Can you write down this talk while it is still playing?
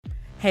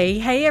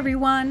Hey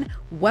everyone!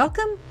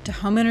 Welcome to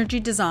Home Energy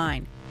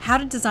Design, how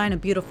to design a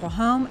beautiful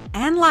home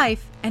and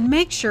life and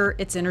make sure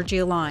it's energy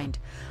aligned.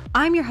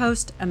 I'm your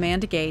host,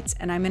 Amanda Gates,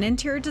 and I'm an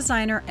interior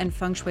designer and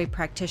feng shui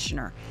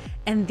practitioner.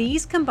 And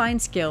these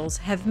combined skills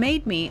have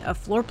made me a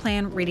floor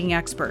plan reading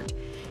expert.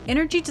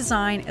 Energy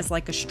design is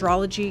like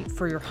astrology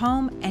for your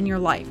home and your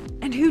life.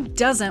 And who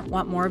doesn't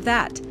want more of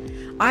that?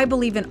 I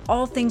believe in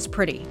all things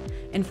pretty.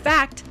 In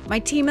fact, my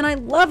team and I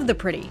love the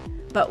pretty.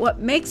 But what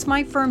makes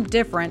my firm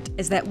different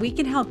is that we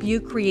can help you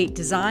create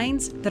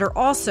designs that are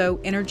also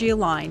energy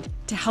aligned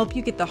to help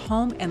you get the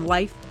home and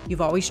life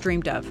you've always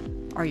dreamed of.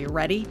 Are you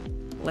ready?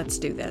 Let's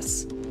do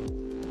this.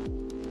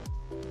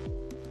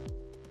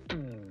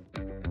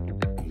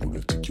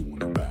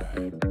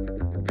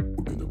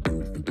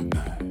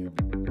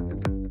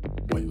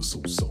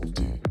 So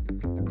salty,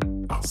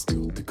 I'll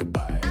still take a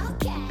bite.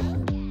 Okay,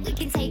 we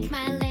can take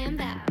my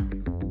Lambo.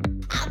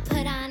 I'll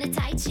put on a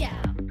tight show.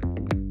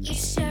 You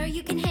sure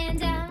you can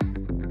handle?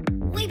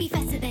 We be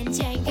faster than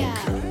Django.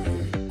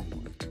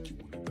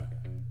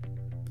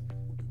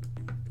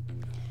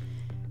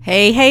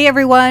 Hey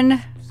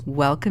everyone!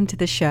 Welcome to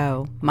the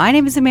show. My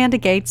name is Amanda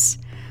Gates.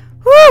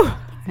 Woo!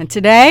 And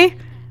today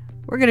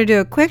we're going to do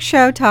a quick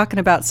show talking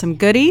about some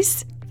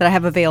goodies that I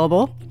have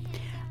available,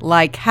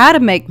 like how to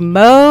make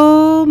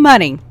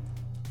money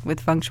with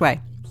feng shui.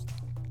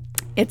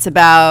 It's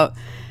about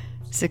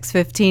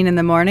 6:15 in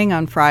the morning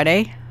on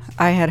Friday.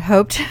 I had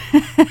hoped,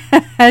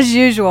 as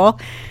usual,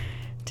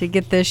 to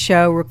get this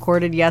show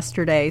recorded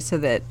yesterday so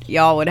that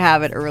y'all would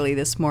have it early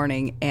this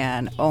morning.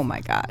 And oh my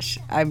gosh,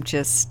 I'm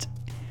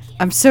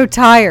so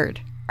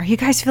tired. Are you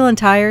guys feeling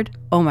tired?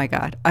 Oh my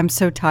God, I'm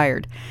so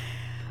tired.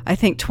 I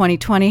think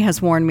 2020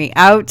 has worn me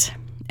out.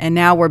 And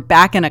now we're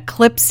back in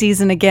eclipse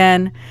season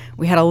again.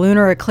 We had a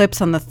lunar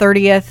eclipse on the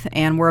 30th,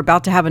 and we're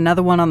about to have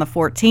another one on the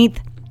 14th.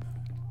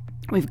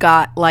 We've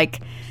got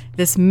like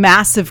this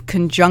massive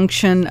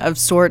conjunction of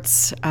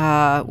sorts,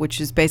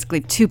 which is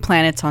basically two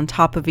planets on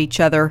top of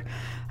each other,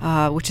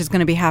 which is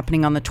going to be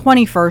happening on the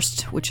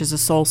 21st, which is a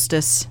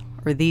solstice,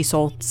 or the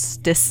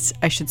solstice,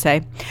 I should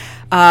say.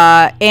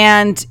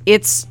 And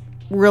it's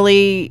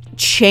really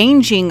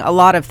changing a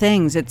lot of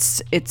things.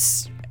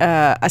 It's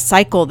a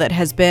cycle that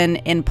has been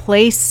in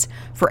place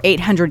for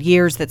 800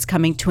 years that's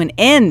coming to an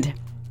end.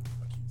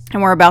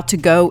 And we're about to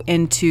go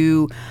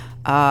into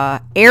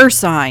air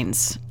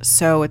signs.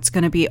 So it's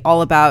going to be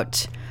all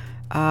about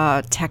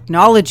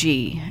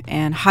technology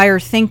and higher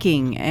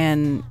thinking.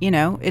 And, you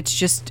know,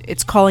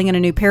 it's calling in a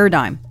new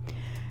paradigm.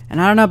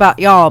 And I don't know about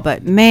y'all,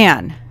 but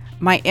man,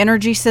 my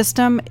energy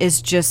system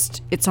is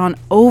it's on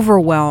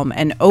overwhelm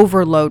and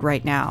overload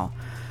right now.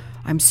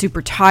 I'm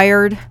super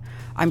tired.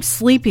 I'm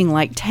sleeping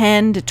like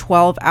 10 to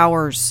 12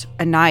 hours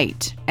a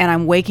night, and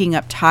I'm waking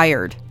up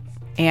tired,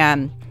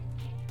 and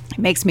it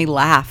makes me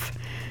laugh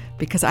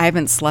because I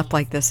haven't slept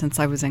like this since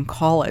I was in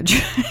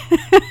college.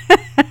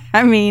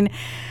 I mean,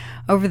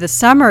 over the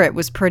summer, it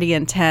was pretty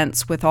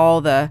intense with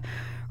all the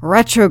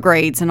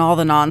retrogrades and all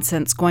the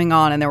nonsense going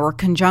on, and there were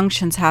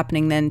conjunctions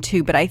happening then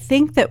too. But I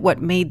think that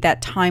what made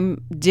that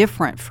time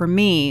different for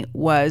me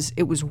was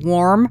it was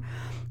warm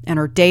and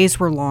our days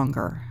were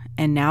longer.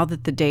 And now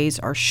that the days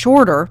are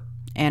shorter,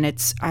 and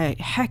it's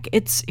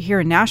here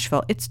in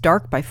Nashville, it's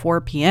dark by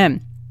 4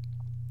 p.m.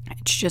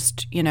 It's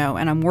just, and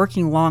I'm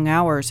working long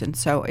hours, and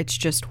so it's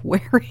just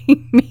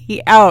wearing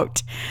me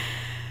out.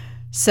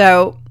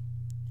 So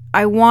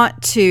I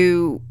want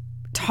to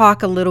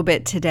talk a little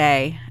bit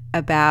today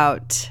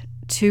about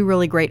two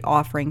really great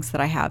offerings that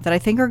I have that I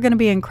think are going to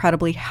be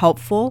incredibly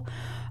helpful.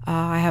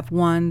 I have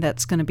one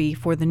that's going to be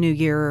for the new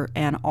year,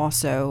 and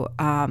also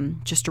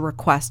just a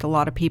request. A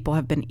lot of people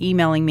have been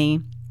emailing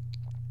me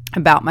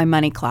about my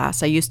money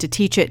class. I used to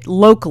teach it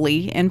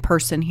locally in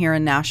person here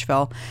in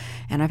Nashville,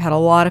 and I've had a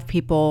lot of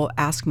people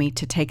ask me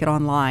to take it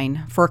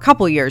online for a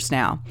couple years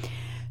now.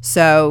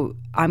 So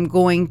I'm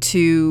going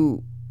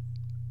to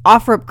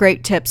offer up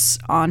great tips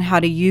on how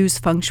to use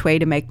feng shui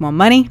to make more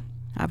money.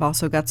 I've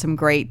also got some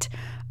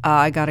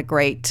I got a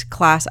great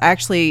class. I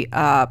actually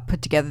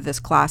put together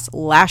this class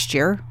last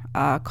year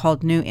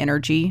called New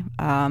Energy,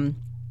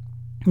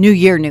 New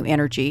Year, New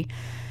Energy.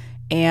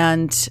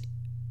 And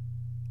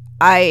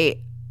I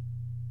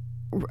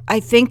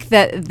think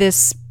that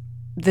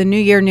the New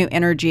Year, New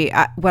Energy,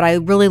 what I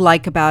really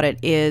like about it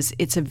is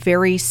it's a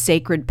very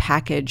sacred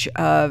package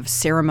of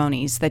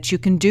ceremonies that you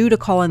can do to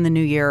call in the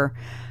new year,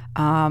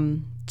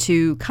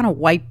 to kind of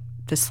wipe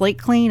the slate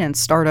clean and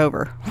start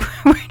over,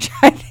 which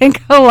I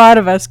think a lot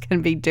of us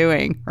can be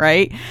doing,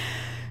 right?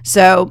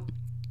 So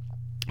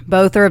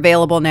both are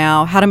available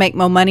now. How to Make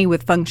Mo Money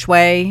with Feng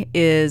Shui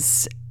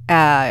is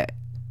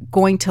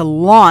going to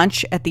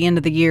launch at the end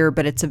of the year,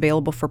 but it's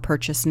available for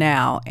purchase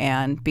now.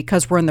 And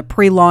because we're in the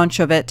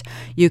pre-launch of it,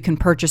 you can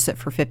purchase it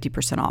for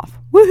 50% off.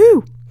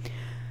 Woohoo!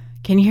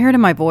 Can you hear it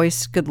in my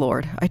voice? Good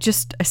Lord. I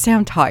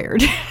sound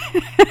tired.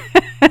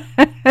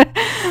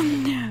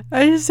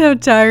 I just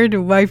sound tired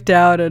and wiped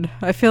out, and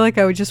I feel like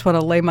I would just want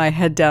to lay my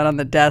head down on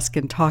the desk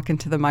and talk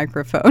into the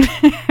microphone.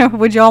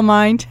 Would y'all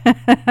mind?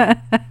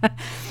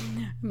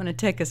 I'm going to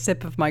take a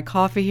sip of my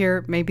coffee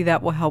here. Maybe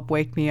that will help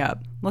wake me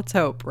up. Let's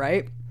hope,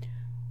 right?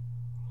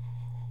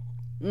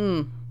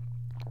 But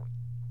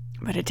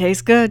it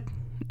tastes good.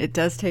 It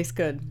does taste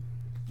good.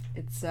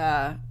 It's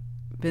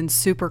been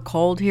super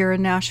cold here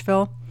in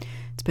Nashville.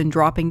 It's been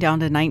dropping down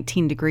to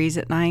 19 degrees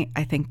at night.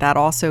 I think that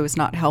also is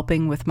not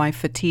helping with my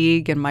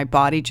fatigue and my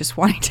body just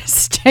wanting to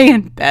stay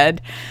in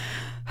bed.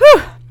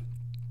 Whew.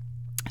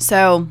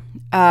 So,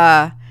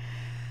 the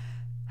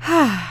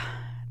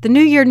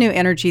new year, new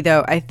energy,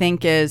 though, I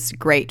think is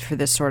great for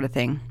this sort of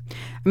thing.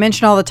 I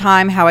mention all the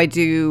time how I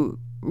do,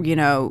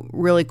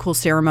 really cool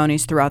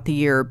ceremonies throughout the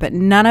year, but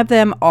none of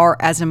them are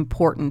as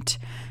important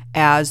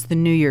as the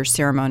New Year's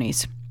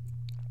ceremonies.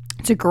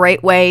 It's a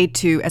great way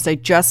to, as I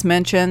just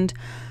mentioned,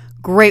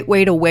 great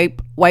way to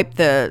wipe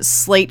the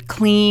slate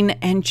clean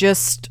and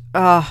just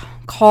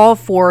call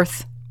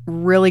forth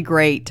really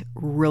great,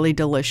 really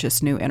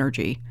delicious new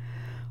energy.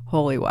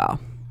 Holy wow.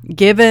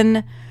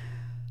 Given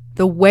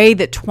the way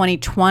that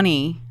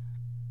 2020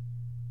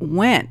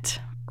 went,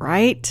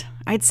 right?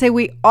 I'd say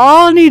we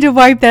all need to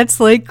wipe that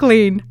slate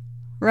clean,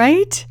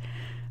 right?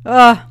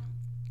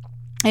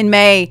 In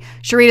May,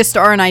 Sharita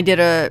Starr and I did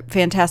a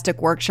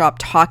fantastic workshop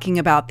talking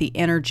about the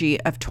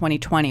energy of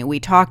 2020. We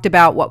talked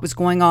about what was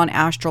going on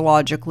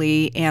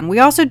astrologically, and we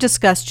also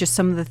discussed just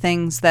some of the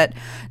things that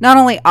not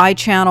only I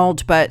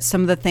channeled, but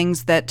some of the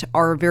things that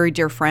our very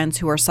dear friends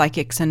who are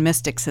psychics and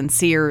mystics and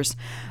seers,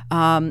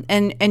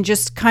 and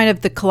just kind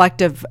of the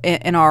collective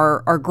in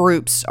our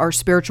groups, our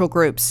spiritual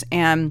groups.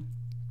 And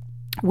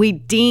we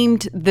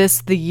deemed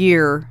this the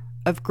year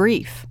of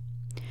grief.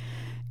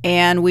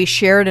 And we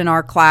shared in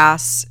our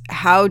class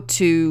how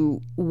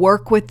to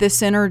work with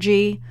this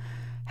energy,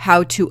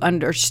 how to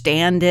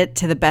understand it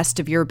to the best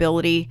of your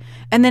ability,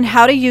 and then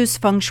how to use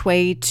feng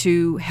shui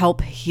to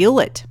help heal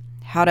it,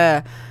 how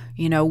to,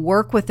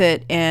 work with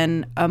it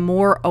in a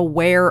more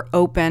aware,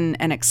 open,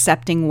 and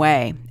accepting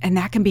way. And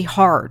that can be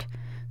hard,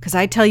 because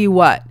I tell you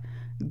what,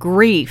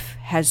 grief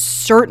has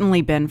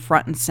certainly been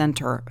front and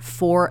center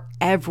for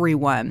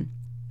everyone.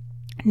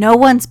 No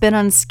one's been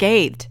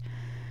unscathed.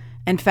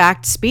 In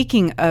fact,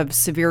 speaking of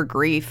severe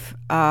grief,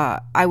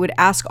 I would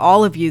ask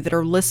all of you that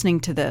are listening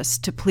to this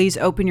to please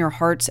open your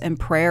hearts and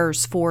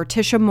prayers for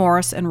Tisha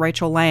Morris and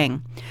Rachel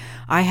Lang.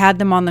 I had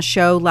them on the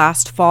show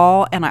last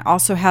fall, and I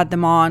also had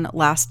them on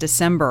last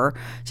December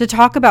to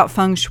talk about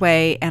feng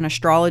shui and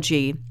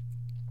astrology.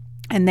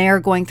 And they are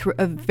going through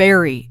a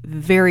very,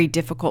 very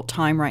difficult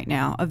time right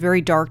now, a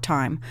very dark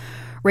time.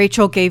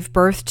 Rachel gave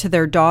birth to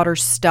their daughter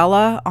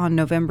Stella on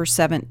November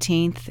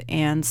 17th,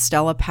 and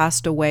Stella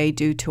passed away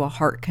due to a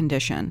heart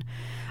condition.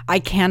 I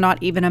cannot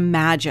even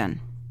imagine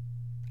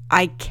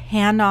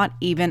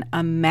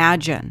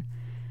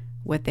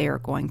what they are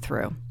going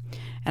through.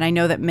 And I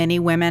know that many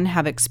women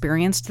have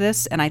experienced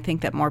this, and I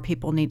think that more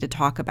people need to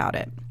talk about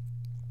it.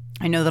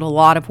 I know that a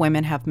lot of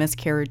women have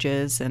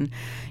miscarriages and,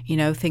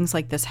 things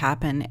like this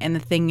happen. And the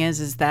thing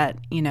is that,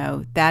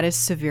 that is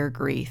severe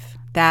grief.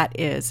 That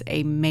is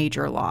a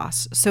major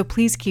loss. So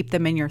please keep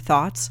them in your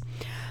thoughts.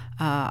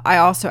 I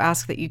also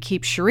ask that you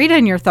keep Sharita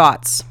in your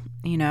thoughts.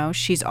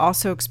 She's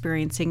also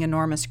experiencing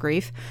enormous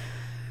grief.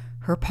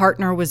 Her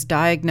partner was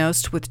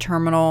diagnosed with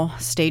terminal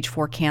stage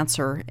 4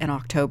 cancer in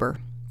October.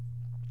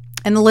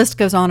 And the list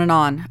goes on and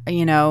on.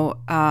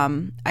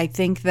 I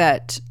think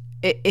that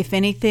if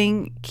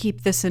anything,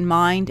 keep this in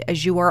mind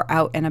as you are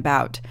out and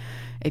about.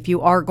 If you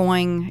are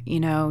going,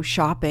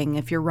 shopping,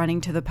 if you're running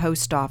to the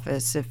post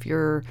office, if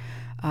you're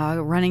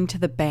running to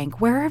the bank,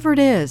 wherever it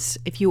is,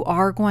 if you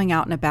are going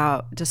out and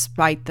about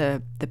despite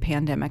the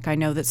pandemic, I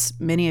know that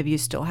many of you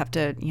still have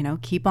to,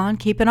 keep on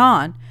keeping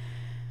on.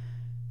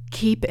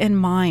 Keep in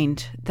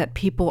mind that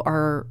people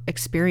are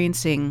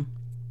experiencing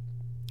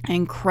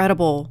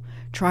incredible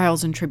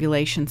trials and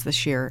tribulations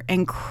this year,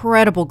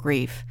 incredible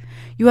grief.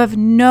 You have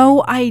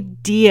no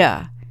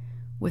idea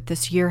what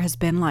this year has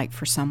been like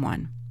for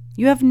someone.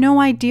 You have no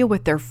idea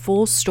what their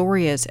full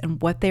story is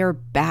and what they are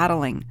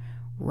battling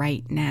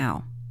right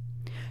now.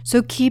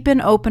 So keep an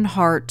open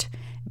heart,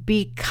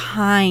 be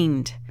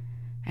kind,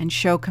 and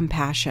show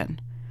compassion,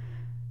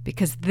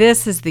 because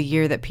this is the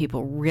year that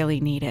people really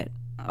need it.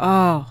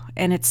 Oh,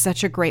 and it's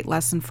such a great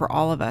lesson for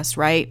all of us,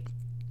 right?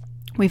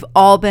 We've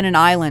all been an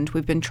island.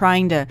 We've been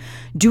trying to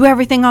do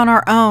everything on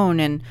our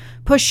own and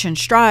push and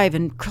strive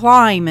and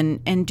climb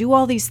and do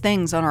all these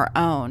things on our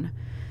own.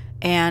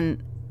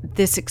 And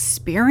this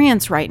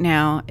experience right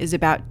now is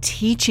about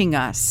teaching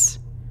us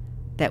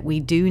that we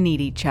do need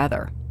each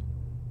other.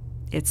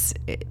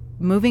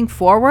 Moving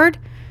forward,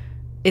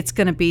 it's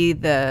going to be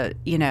the,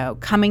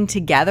 coming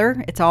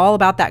together. It's all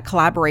about that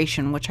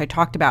collaboration, which I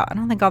talked about, I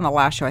don't think on the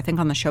last show, I think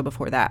on the show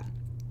before that.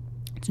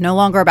 It's no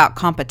longer about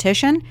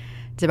competition.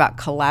 It's about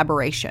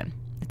collaboration.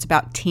 It's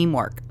about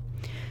teamwork.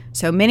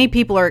 So many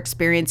people are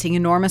experiencing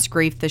enormous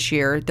grief this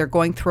year. They're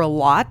going through a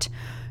lot.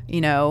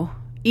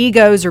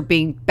 Egos are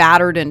being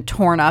battered and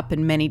torn up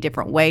in many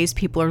different ways.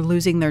 People are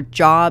losing their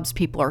jobs.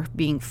 People are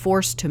being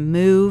forced to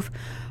move.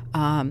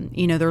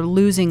 They're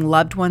losing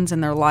loved ones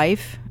in their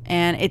life.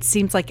 And it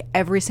seems like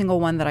every single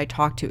one that I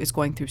talk to is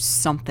going through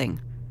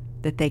something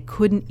that they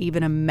couldn't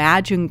even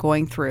imagine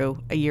going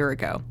through a year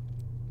ago.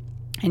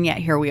 And yet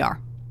here we are.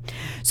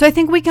 So I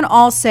think we can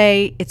all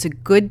say it's a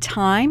good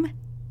time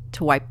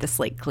to wipe the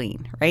slate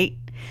clean, right?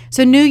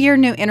 So New Year,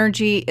 New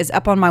Energy is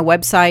up on my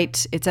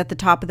website. It's at the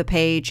top of the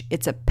page.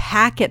 It's a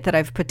packet that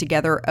I've put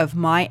together of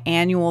my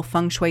annual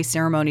feng shui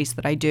ceremonies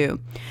that I do.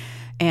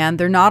 And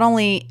they're not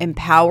only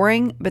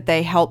empowering, but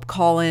they help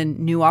call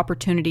in new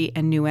opportunity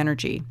and new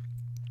energy.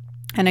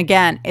 And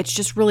again, it's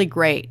just really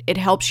great. It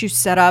helps you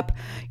set up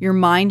your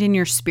mind and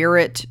your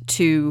spirit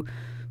to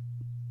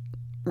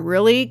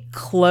really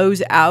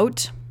close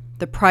out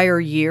the prior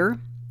year,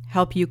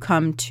 help you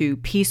come to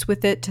peace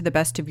with it to the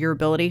best of your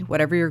ability,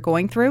 whatever you're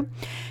going through.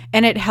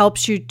 And it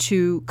helps you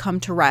to come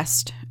to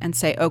rest and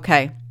say,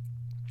 okay,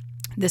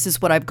 this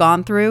is what I've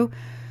gone through.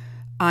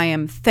 I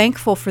am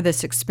thankful for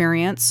this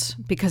experience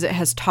because it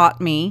has taught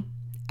me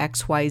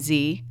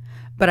XYZ,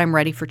 but I'm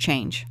ready for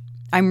change.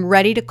 I'm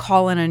ready to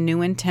call in a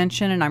new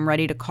intention, and I'm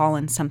ready to call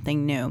in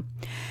something new.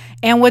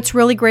 And what's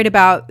really great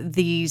about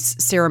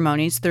these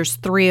ceremonies, there's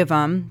 3 of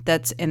them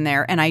that's in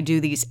there, and I do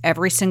these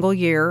every single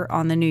year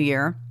on the new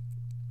year,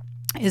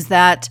 is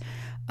that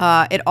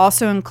it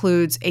also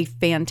includes a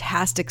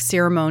fantastic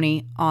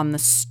ceremony on the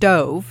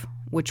stove,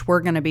 which we're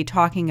going to be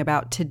talking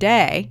about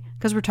today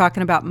because we're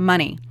talking about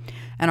money,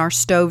 and our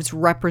stoves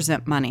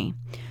represent money.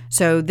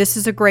 So this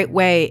is a great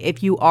way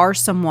if you are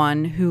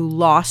someone who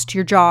lost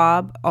your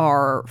job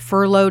or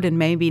furloughed and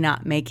maybe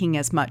not making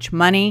as much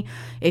money,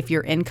 if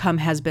your income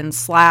has been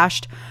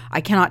slashed. I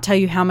cannot tell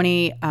you how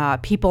many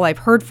people I've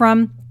heard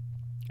from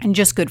and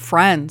just good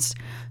friends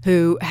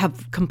who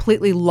have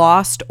completely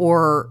lost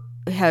or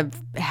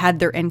have had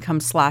their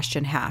income slashed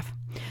in half.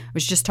 I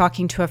was just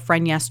talking to a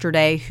friend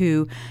yesterday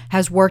who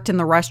has worked in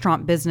the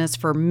restaurant business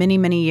for many,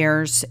 many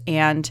years.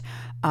 And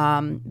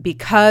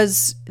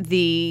because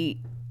the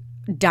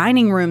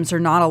dining rooms are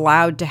not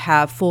allowed to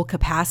have full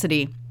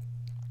capacity,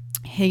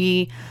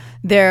 he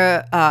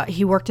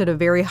worked at a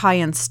very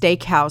high-end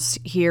steakhouse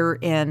here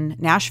in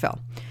Nashville.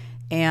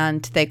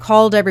 And they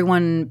called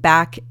everyone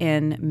back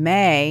in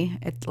May,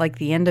 at like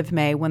the end of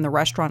May, when the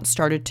restaurant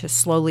started to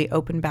slowly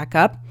open back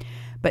up.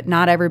 But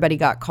not everybody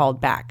got called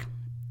back.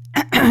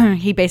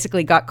 He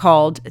basically got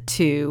called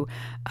to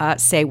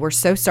say, we're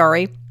so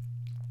sorry,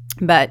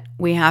 but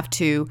we have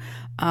to,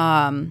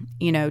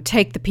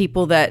 take the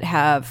people that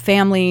have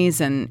families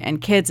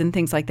and kids and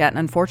things like that. And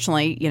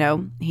unfortunately,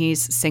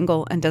 he's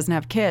single and doesn't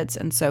have kids.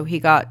 And so he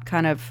got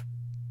kind of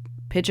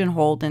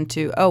pigeonholed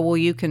into, oh, well,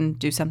 you can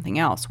do something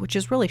else, which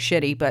is really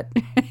shitty, but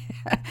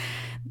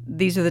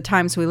these are the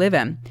times we live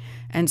in.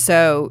 And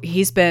so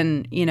he's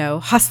been,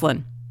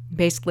 hustling,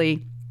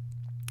 basically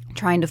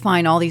trying to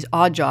find all these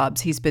odd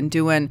jobs. He's been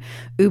doing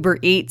Uber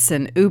Eats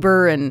and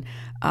Uber and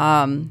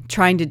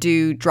trying to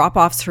do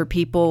drop-offs for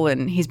people,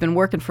 and he's been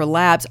working for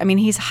labs. I mean,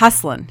 he's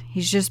hustling.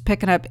 He's just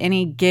picking up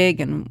any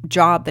gig and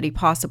job that he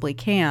possibly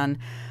can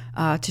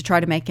to try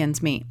to make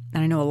ends meet.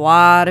 And I know a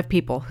lot of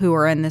people who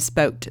are in this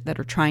boat that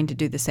are trying to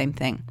do the same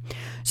thing.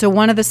 So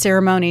one of the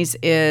ceremonies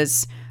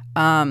is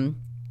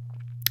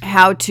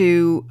how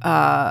to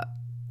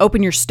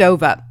open your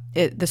stove up.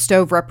 The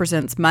stove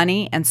represents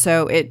money, and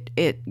so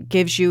it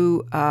gives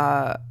you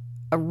a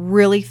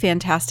really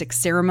fantastic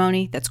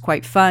ceremony that's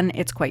quite fun.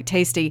 It's quite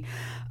tasty,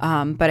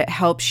 but it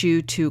helps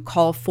you to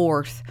call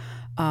forth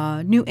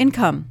new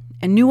income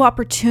and new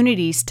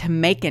opportunities to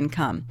make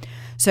income.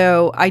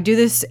 So I do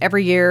this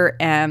every year,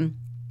 and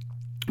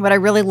what I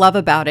really love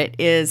about it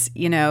is,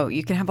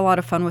 you can have a lot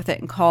of fun with it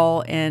and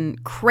call in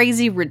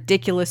crazy,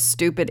 ridiculous,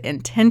 stupid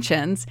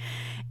intentions,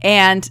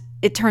 and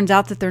it turns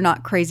out that they're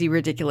not crazy,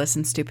 ridiculous,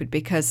 and stupid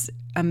because,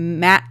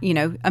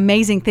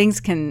 amazing things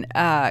can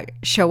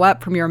show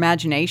up from your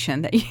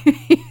imagination that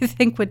you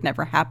think would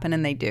never happen,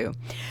 and they do.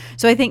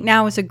 So I think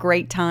now is a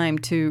great time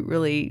to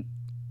really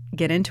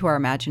get into our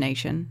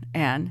imagination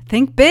and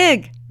think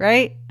big,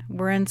 right?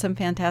 We're in some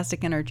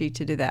fantastic energy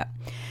to do that.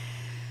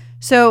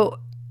 So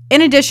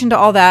in addition to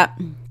all that,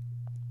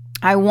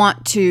 I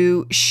want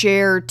to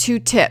share 2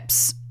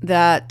 tips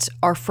that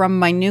are from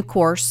my new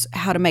course,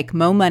 How to Make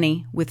Mo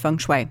Money with Feng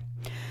Shui.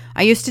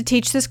 I used to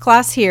teach this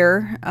class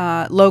here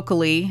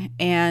locally,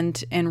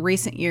 and in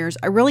recent years,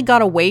 I really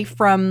got away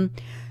from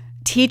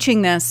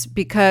teaching this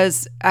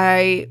because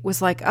I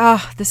was like,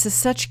 oh, this is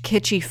such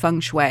kitschy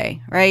Feng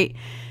Shui, right?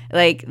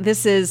 Like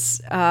this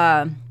is,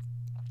 I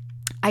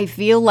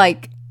feel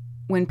like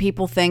when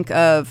people think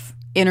of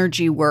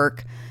energy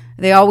work,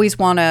 they always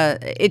want to,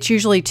 it's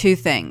usually 2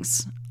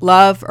 things,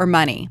 love or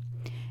money.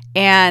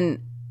 And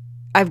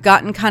I've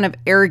gotten kind of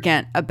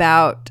arrogant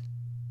about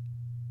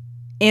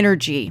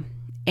energy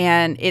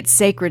and its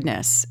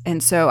sacredness.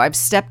 And so I've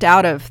stepped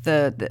out of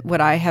the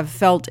what I have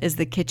felt is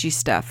the kitschy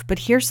stuff. But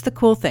here's the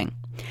cool thing.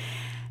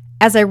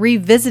 As I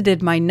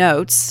revisited my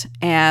notes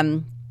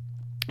and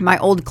my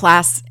old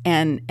class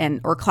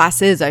or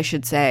classes, I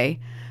should say,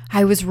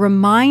 I was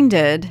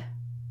reminded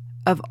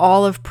of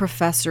all of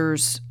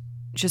Professor's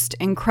just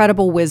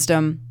incredible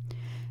wisdom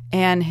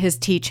and his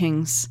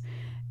teachings,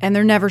 and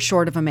they're never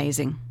short of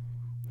amazing.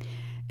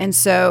 And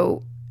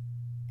so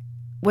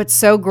what's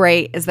so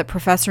great is that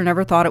Professor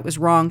never thought it was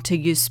wrong to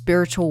use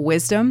spiritual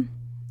wisdom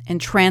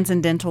and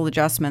transcendental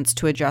adjustments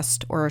to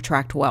adjust or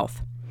attract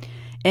wealth.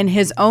 In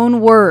his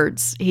own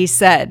words, he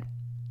said,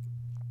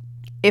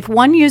 if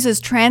one uses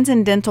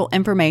transcendental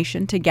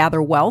information to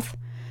gather wealth,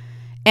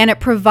 and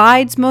it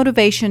provides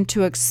motivation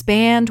to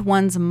expand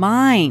one's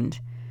mind,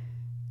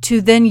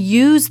 to then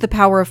use the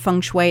power of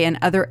feng shui in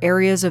other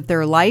areas of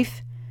their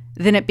life,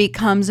 then it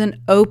becomes an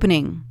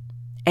opening,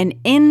 an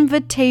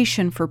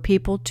invitation for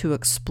people to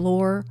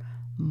explore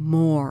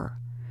more.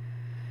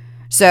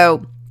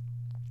 So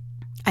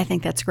I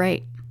think that's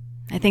great.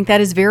 I think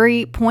that is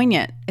very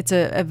poignant. It's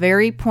a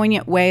very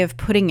poignant way of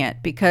putting it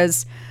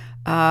because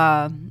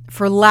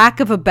for lack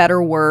of a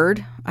better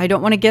word, I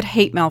don't want to get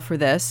hate mail for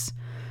this,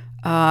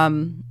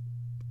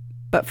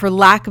 but for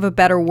lack of a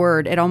better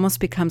word, it almost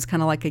becomes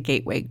kind of like a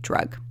gateway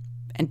drug.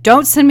 And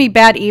don't send me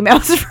bad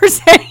emails for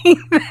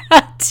saying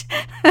that.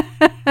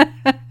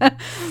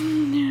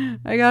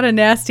 I got a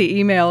nasty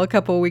email a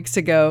couple of weeks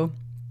ago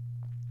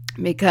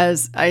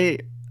because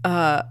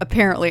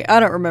apparently, I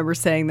don't remember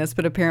saying this,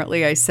 but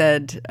apparently I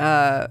said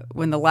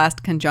when the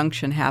last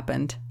conjunction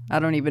happened, I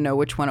don't even know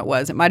which one it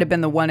was. It might have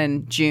been the one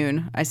in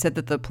June. I said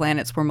that the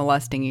planets were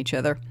molesting each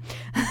other.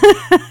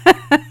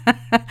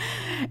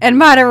 And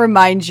might I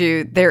remind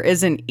you, there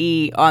is an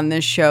E on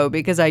this show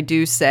because I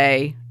do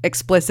say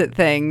explicit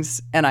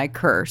things and I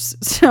curse.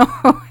 So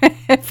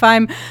if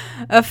I'm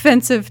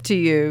offensive to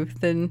you,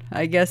 then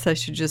I guess I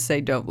should just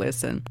say don't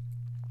listen.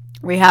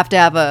 We have to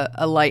have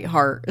a light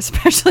heart,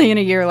 especially in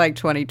a year like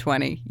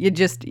 2020. You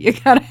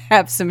gotta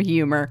have some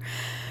humor.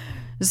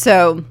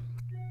 So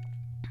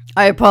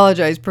I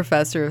apologize,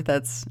 Professor, if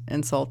that's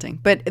insulting,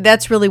 but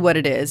that's really what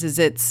it is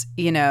it's,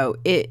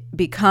 it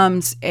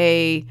becomes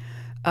a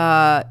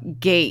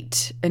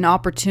gate, an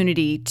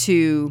opportunity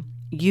to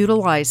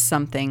utilize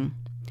something,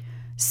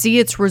 see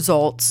its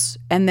results,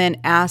 and then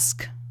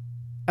ask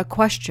a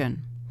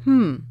question.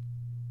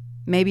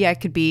 Maybe I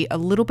could be a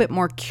little bit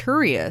more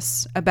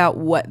curious about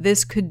what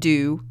this could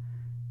do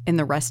in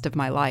the rest of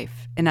my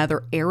life, in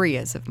other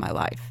areas of my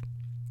life.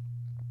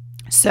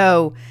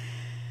 So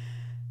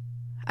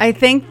I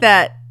think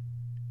that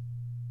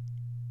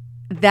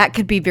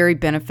could be very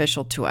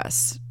beneficial to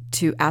us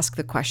to ask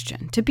the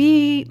question, to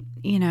be,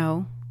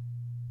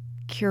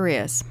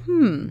 curious.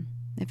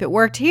 If it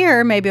worked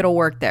here, maybe it'll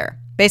work there.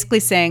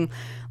 Basically saying,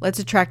 let's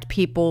attract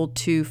people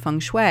to feng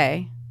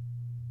shui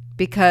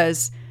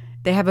because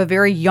they have a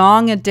very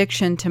yang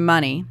addiction to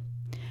money,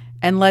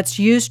 and let's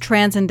use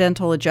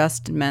transcendental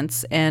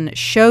adjustments and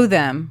show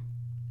them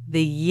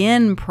the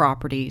yin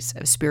properties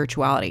of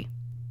spirituality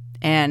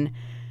and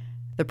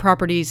the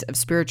properties of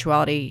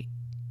spirituality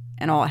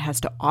and all it has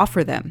to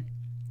offer them,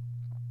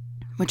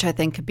 which I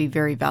think could be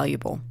very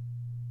valuable.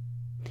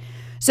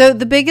 So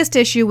the biggest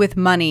issue with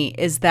money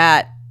is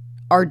that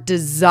our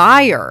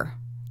desire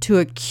to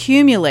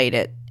accumulate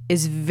it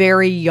is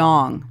very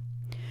yang.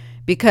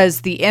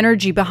 Because the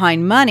energy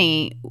behind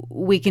money,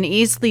 we can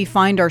easily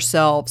find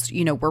ourselves,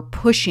 we're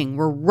pushing,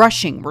 we're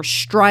rushing, we're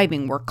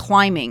striving, we're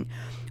climbing.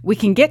 We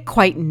can get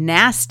quite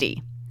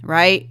nasty,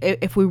 right?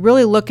 If we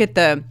really look at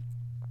the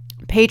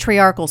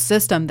patriarchal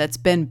system that's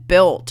been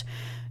built,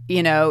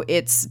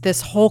 it's this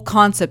whole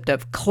concept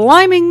of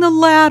climbing the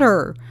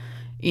ladder,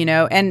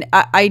 and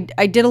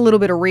I did a little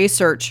bit of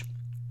research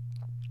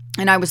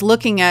and I was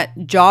looking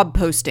at job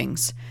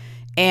postings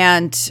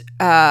and,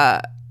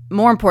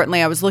 more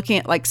importantly, I was looking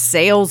at like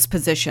sales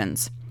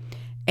positions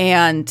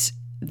and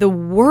the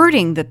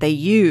wording that they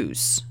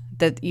use,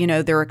 that,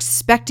 they're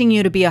expecting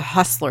you to be a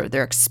hustler.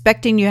 They're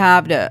expecting you to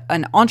have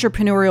an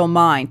entrepreneurial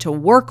mind, to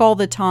work all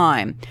the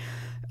time,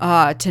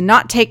 to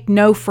not take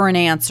no for an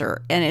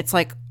answer. And it's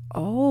like,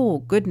 oh,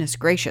 goodness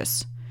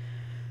gracious.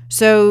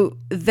 So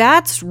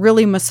that's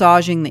really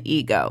massaging the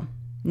ego,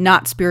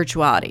 not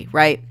spirituality,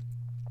 right?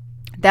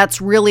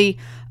 That's really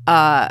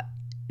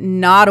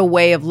not a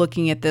way of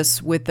looking at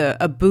this with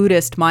a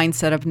Buddhist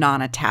mindset of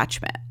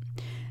non-attachment.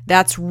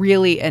 That's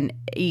really an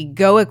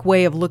egoic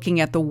way of looking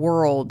at the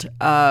world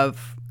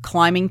of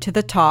climbing to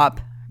the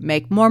top,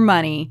 make more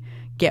money,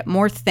 get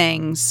more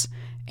things,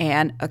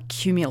 and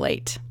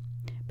accumulate.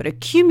 But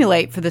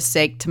accumulate for the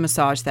sake to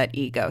massage that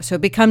ego. So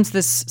it becomes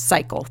this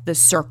cycle, this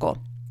circle.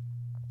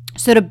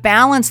 So to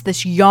balance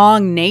this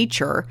yang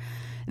nature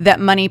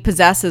that money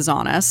possesses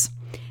on us,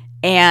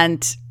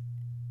 and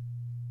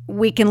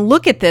we can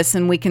look at this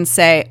and we can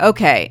say,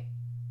 okay,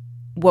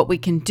 what we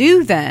can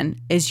do then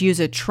is use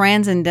a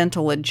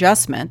transcendental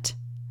adjustment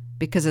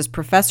because, as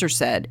Professor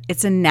said,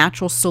 it's a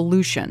natural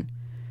solution.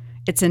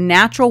 It's a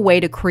natural way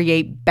to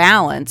create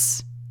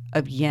balance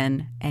of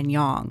yin and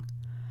yang.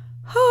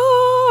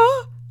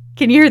 Ah,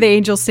 can you hear the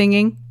angels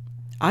singing?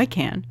 I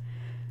can.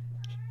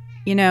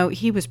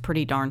 He was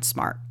pretty darn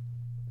smart,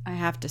 I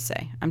have to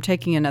say. I'm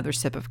taking another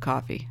sip of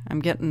coffee.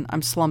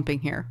 I'm slumping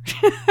here.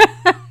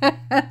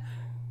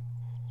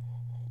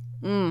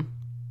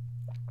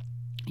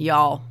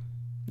 Y'all,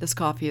 this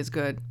coffee is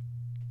good.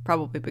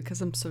 Probably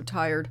because I'm so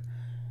tired.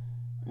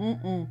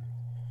 I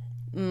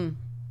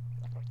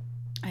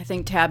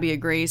think Tabby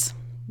agrees.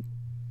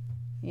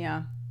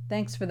 Yeah,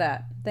 Thanks for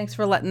that. Thanks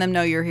for letting them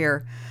know you're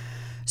here.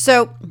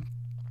 So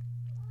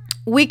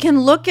we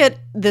can look at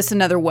this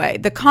another way.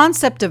 The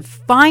concept of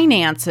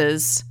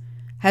finances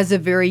has a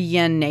very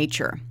yin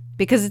nature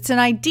because it's an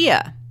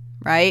idea,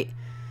 right?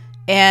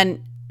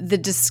 And the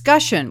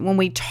discussion, when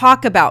we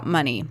talk about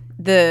money,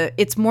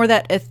 it's more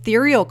that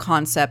ethereal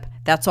concept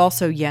that's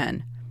also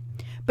yin.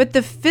 But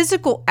the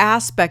physical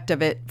aspect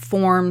of it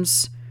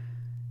forms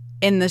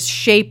in the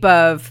shape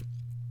of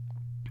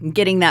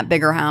getting that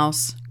bigger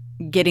house,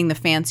 getting the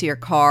fancier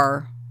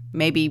car,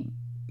 maybe,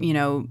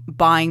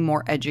 buying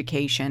more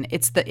education.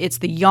 It's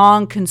the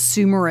yang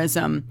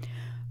consumerism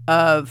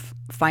of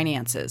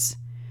finances.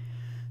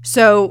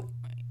 So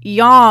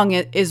yang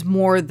is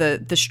more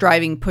the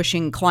striving,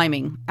 pushing,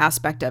 climbing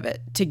aspect of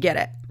it to get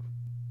it.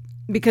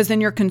 Because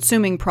then you're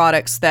consuming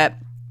products that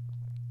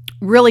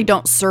really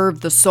don't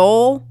serve the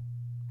soul,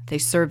 they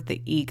serve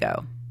the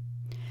ego.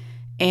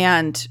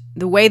 And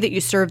the way that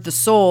you serve the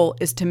soul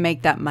is to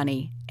make that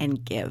money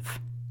and give.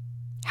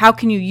 How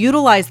can you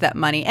utilize that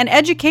money? And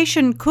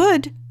education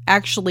could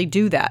actually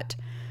do that.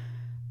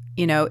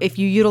 If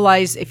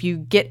you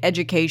get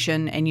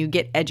education and you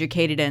get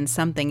educated in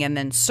something and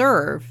then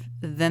serve,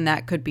 then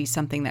that could be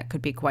something that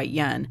could be quite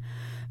yin.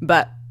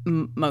 But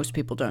most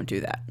people don't do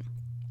that.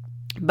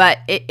 But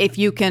if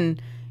you can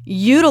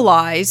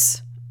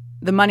utilize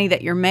the money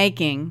that you're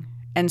making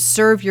and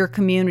serve your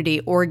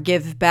community or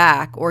give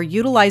back or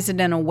utilize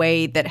it in a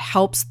way that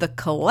helps the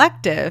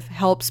collective,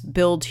 helps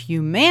build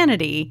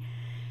humanity,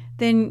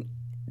 then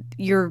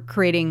you're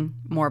creating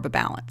more of a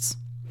balance.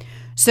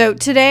 So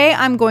today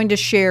I'm going to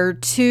share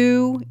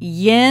 2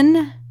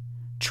 yin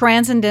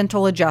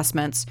transcendental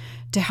adjustments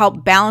to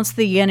help balance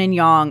the yin and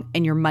yang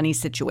in your money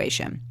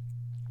situation.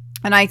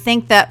 And I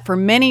think that for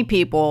many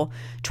people,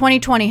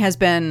 2020 has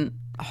been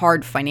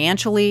hard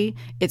financially.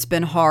 It's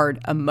been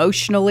hard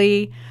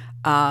emotionally.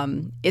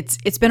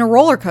 It's been a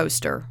roller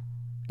coaster.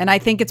 And I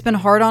think it's been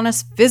hard on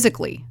us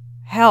physically.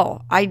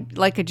 Hell,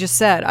 like I just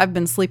said, I've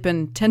been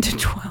sleeping 10 to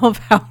 12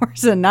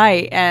 hours a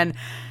night and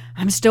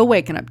I'm still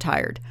waking up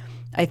tired.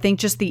 I think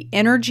just the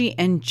energy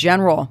in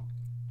general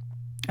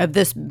of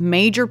this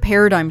major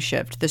paradigm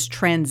shift, this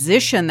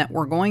transition that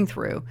we're going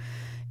through,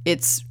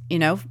 it's,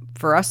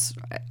 for us,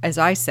 as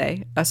I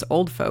say, us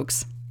old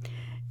folks,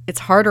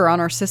 it's harder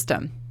on our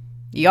system.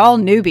 Y'all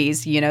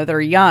newbies, that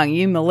are young,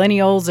 you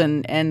millennials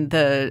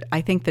and I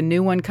think the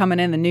new one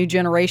coming in, the new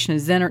generation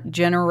is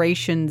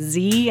Generation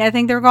Z, I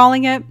think they're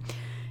calling it.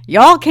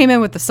 Y'all came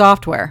in with the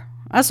software.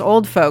 Us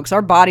old folks,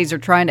 our bodies are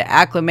trying to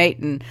acclimate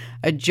and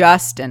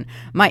adjust, and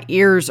my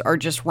ears are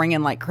just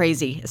ringing like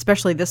crazy,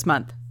 especially this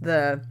month.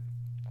 The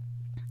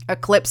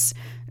eclipse,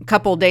 a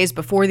couple of days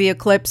before the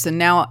eclipse and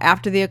now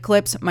after the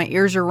eclipse, my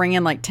ears are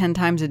ringing like 10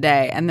 times a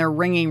day, and they're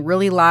ringing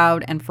really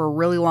loud and for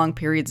really long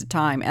periods of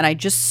time. And I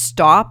just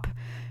stop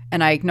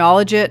and I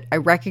acknowledge it, I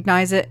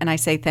recognize it, and I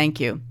say thank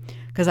you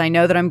because I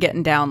know that I'm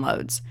getting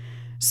downloads.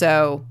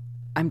 So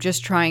I'm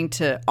just trying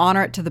to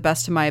honor it to the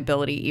best of my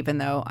ability, even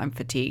though I'm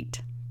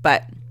fatigued.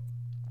 But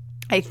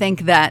I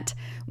think that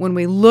when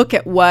we look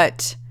at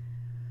what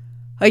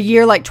a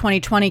year like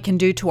 2020 can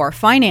do to our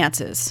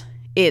finances,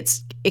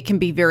 it can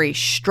be very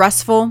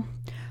stressful.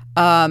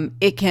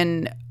 It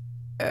can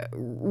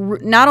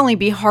not only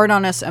be hard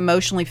on us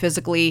emotionally,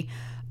 physically,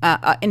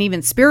 and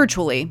even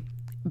spiritually,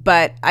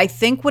 but I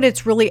think what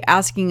it's really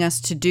asking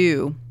us to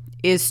do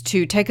is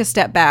to take a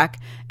step back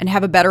and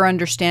have a better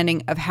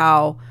understanding of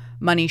how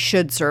money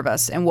should serve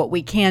us and what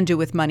we can do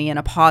with money in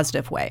a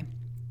positive way.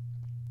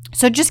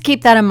 So just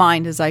keep that in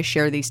mind as I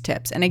share these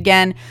tips. And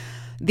again,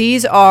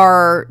 these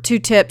are 2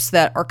 tips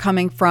that are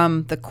coming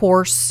from the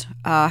course,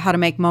 How to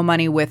Make Mo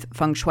Money with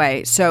Feng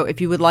Shui. So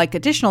if you would like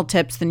additional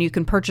tips, then you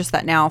can purchase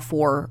that now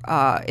for,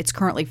 it's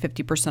currently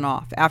 50%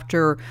 off.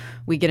 After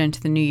we get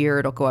into the new year,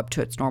 it'll go up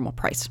to its normal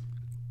price.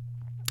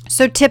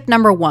 So tip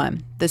number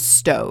 1, the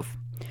stove.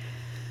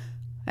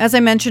 As I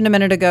mentioned a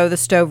minute ago, the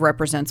stove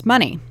represents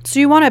money. So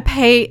you want to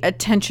pay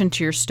attention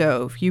to your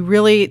stove.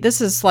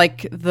 This is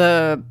like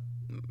the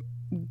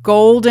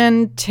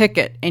golden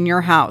ticket in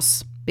your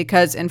house,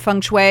 because in Feng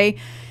Shui,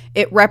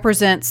 it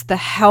represents the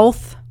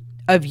health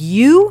of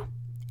you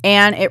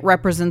and it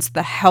represents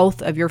the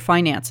health of your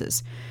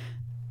finances.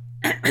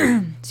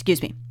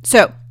 Excuse me.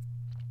 So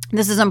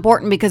this is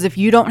important because if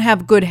you don't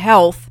have good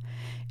health,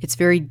 it's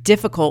very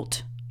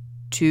difficult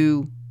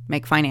to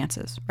make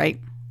finances,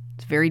 right?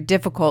 It's very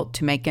difficult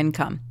to make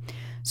income.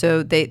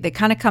 So they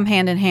kind of come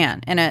hand in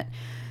hand. And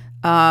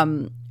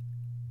it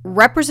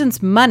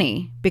represents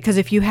money because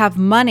if you have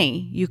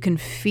money, you can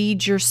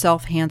feed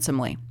yourself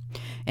handsomely.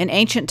 In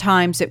ancient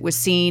times, it was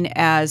seen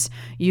as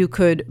you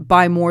could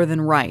buy more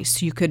than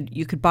rice. You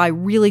could buy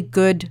really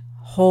good,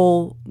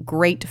 whole,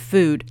 great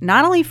food,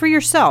 not only for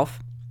yourself,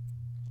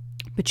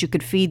 but you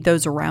could feed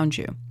those around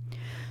you.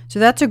 So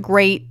that's a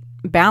great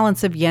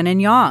balance of yin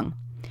and yang,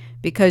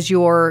 because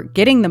you're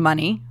getting the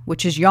money,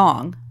 which is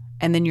yang,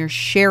 and then you're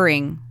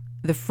sharing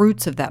the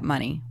fruits of that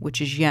money,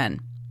 which is yin.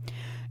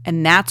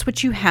 And that's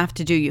what you have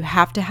to do. You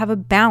have to have a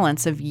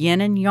balance of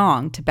yin and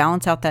yang to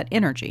balance out that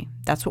energy.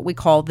 That's what we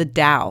call the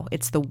Tao.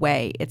 It's the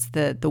way. It's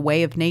the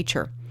way of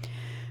nature.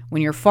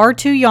 When you're far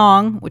too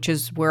young, which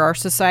is where our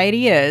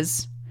society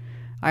is,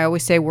 I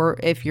always say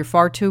if you're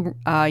far too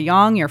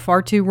young, you're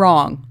far too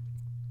wrong.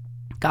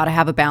 Got to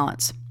have a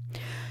balance.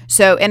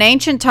 So in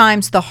ancient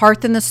times, the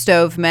hearth and the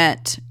stove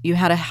meant you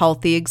had a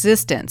healthy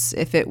existence.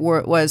 If it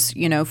was,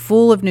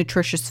 full of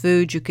nutritious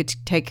food, you could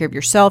take care of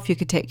yourself, you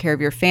could take care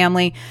of your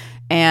family,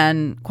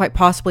 and quite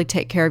possibly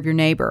take care of your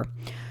neighbor.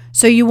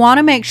 So you want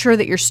to make sure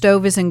that your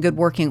stove is in good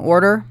working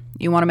order.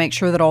 You want to make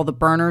sure that all the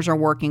burners are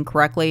working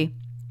correctly.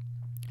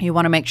 You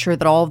want to make sure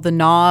that all of the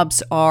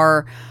knobs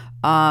are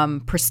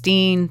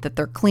pristine, that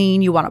they're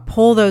clean. You want to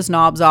pull those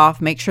knobs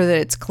off, make sure that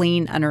it's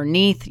clean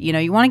underneath.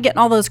 You want to get in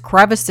all those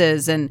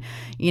crevices and,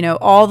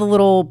 all the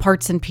little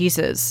parts and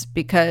pieces,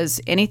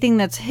 because anything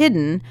that's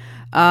hidden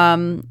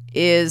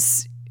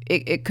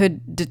it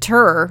could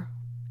deter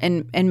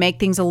and make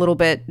things a little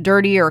bit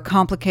dirty or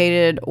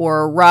complicated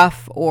or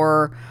rough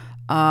or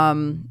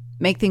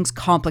make things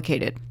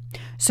complicated.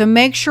 So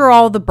make sure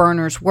all the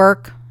burners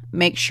work,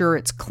 make sure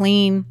it's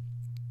clean,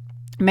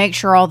 make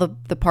sure all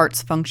the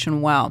parts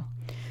function well.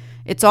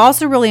 It's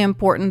also really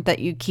important that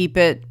you keep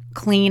it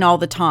clean all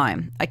the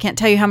time. I can't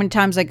tell you how many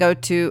times I go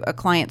to a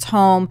client's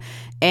home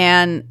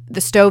and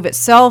the stove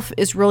itself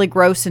is really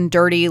gross and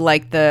dirty,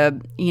 like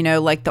the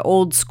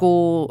old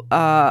school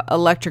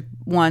electric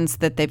ones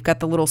that they've got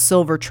the little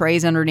silver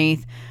trays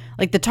underneath.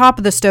 Like the top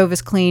of the stove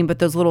is clean, but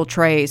those little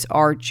trays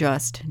are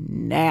just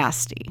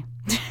nasty.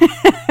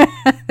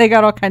 They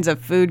got all kinds of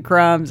food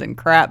crumbs and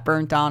crap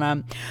burnt on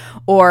them.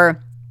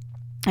 Or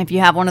if you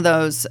have one of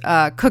those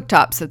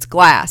cooktops that's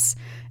glass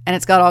and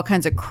it's got all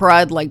kinds of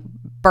crud like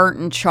burnt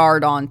and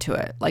charred onto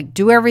it, like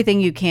do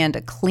everything you can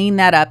to clean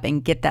that up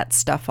and get that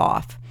stuff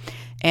off,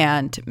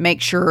 and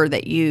make sure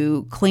that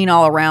you clean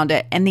all around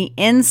it and the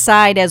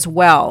inside as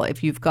well.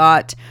 If you've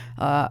got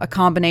a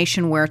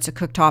combination where it's a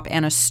cooktop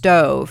and a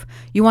stove,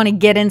 you want to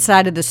get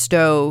inside of the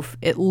stove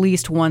at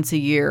least once a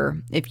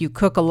year. If you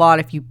cook a lot,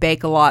 if you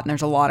bake a lot and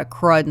there's a lot of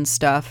crud and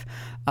stuff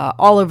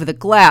all over the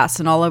glass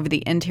and all over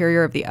the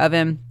interior of the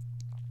oven,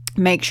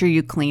 make sure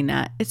you clean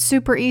that. It's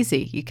super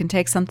easy. You can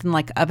take something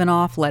like oven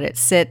off, let it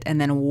sit, and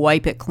then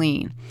wipe it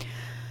clean.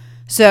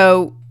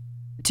 So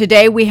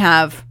today we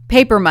have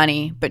paper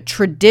money, but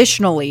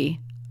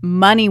traditionally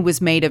money was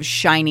made of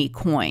shiny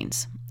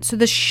coins. So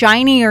the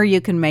shinier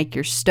you can make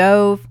your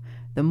stove,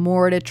 the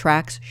more it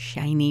attracts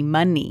shiny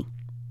money.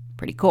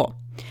 Pretty cool.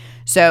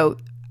 So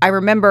I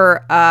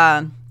remember,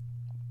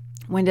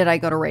 when did I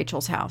go to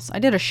Rachel's house? I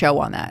did a show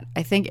on that.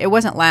 I think it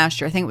wasn't last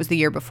year. I think it was the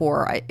year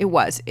before. It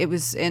was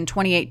in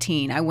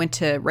 2018. I went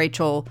to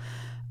Rachel's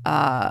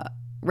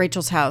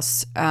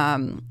house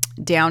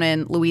down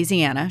in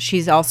Louisiana.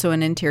 She's also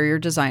an interior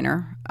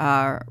designer,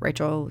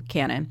 Rachel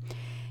Cannon.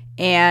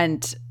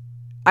 And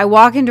I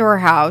walk into her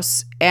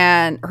house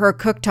and her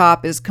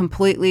cooktop is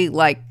completely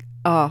like,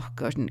 oh,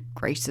 goodness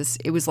gracious.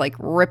 It was like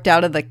ripped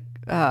out of the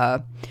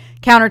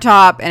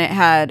countertop, and it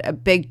had a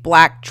big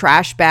black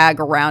trash bag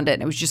around it,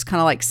 and it was just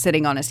kind of like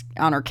sitting on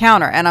her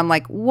counter. And I'm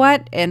like,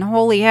 what in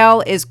holy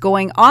hell is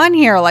going on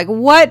here? Like,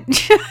 what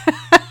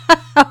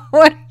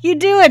what are you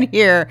doing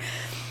here?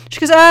 She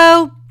goes,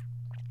 oh,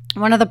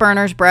 one of the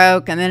burners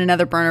broke, and then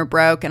another burner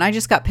broke, and I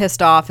just got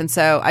pissed off, and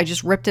so I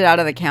just ripped it out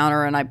of the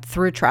counter and I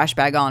threw a trash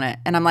bag on it.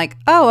 And I'm like,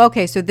 oh,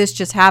 okay, so this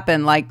just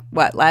happened like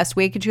what, last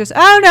week? And she goes,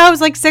 oh no, it was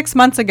like 6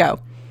 months ago.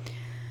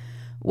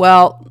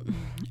 Well,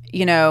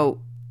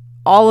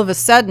 all of a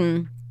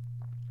sudden,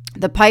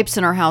 the pipes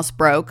in her house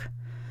broke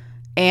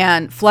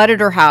and flooded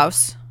her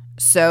house.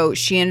 So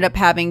she ended up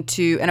having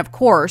to, and of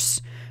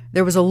course,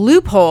 there was a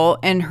loophole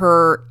in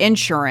her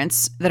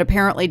insurance that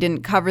apparently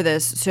didn't cover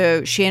this.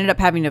 So she ended up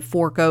having to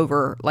fork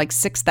over like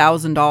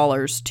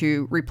 $6,000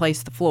 to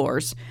replace the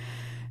floors.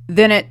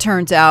 Then it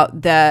turns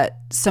out that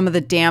some of the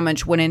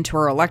damage went into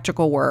her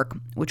electrical work,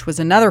 which was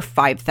another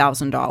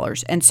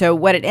 $5,000. And so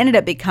what it ended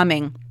up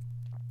becoming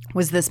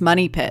was this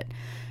money pit.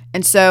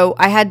 And so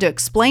I had to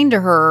explain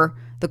to her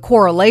the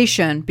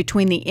correlation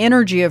between the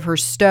energy of her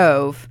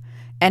stove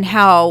and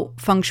how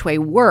feng shui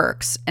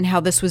works and how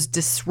this was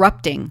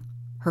disrupting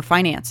her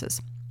finances.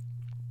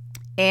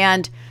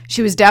 And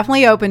she was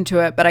definitely open to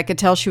it, but I could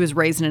tell she was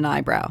raising an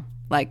eyebrow.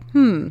 Like,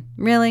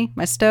 really?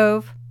 My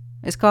stove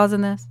is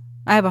causing this?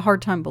 I have a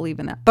hard time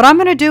believing that, but I'm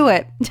going to do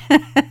it.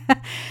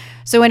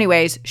 So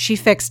anyways, she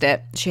fixed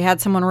it. She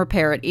had someone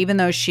repair it, even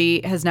though she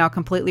has now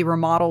completely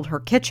remodeled her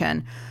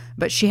kitchen.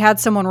 But she had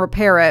someone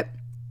repair it.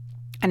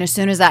 And as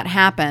soon as that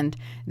happened,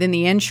 then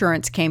the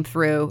insurance came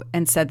through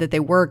and said that they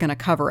were going to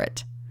cover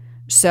it.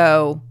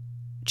 So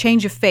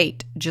change of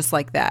fate, just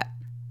like that.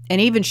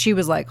 And even she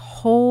was like,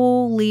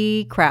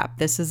 holy crap,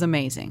 this is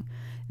amazing.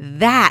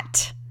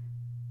 That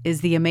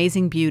is the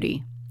amazing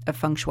beauty of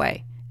feng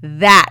shui.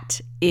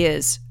 That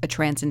is a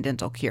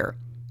transcendental cure.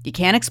 You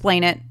can't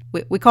explain it.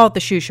 We call it the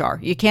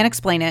shushar. You can't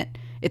explain it.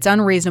 It's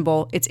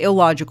unreasonable. It's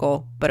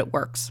illogical, but it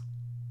works.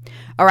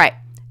 All right.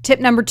 Tip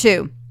number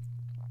 2,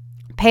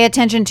 pay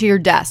attention to your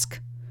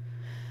desk.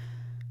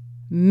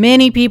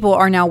 Many people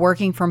are now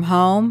working from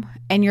home,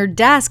 And your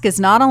desk is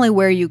not only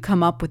where you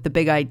come up with the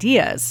big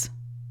ideas,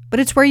 but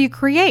it's where you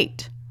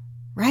create,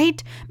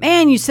 right?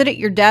 Man, you sit at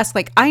your desk.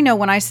 Like, I know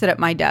when I sit at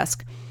my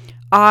desk,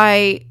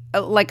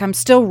 I'm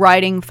still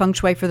writing Feng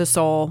Shui for the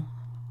Soul.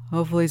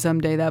 Hopefully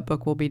someday that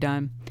book will be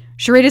done.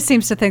 Sharita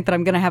seems to think that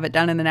I'm going to have it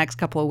done in the next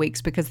couple of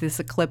weeks because this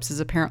eclipse is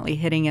apparently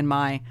hitting in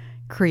my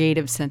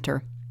creative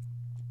center.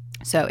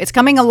 So it's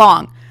coming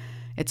along.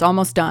 It's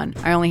almost done.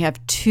 I only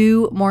have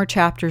 2 more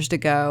chapters to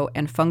go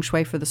and Feng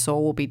Shui for the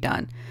Soul will be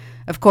done.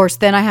 Of course,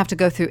 then I have to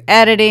go through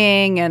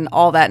editing and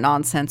all that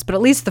nonsense, but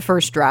at least the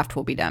first draft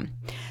will be done.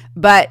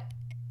 But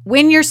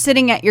when you're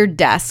sitting at your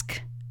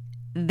desk,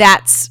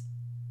 that's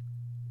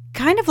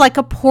kind of like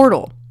a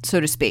portal, so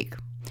to speak.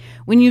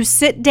 When you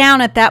sit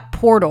down at that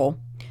portal,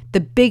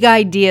 the big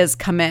ideas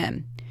come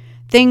in.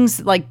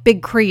 Things like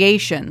big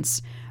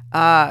creations.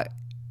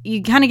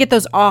 You kind of get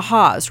those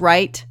ahas,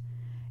 right?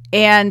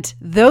 And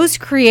those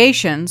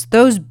creations,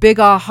 those big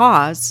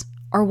ahas,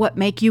 are what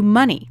make you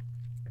money.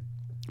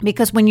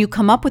 Because when you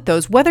come up with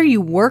those, whether you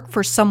work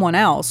for someone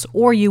else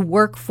or you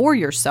work for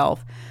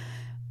yourself,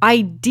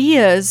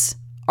 ideas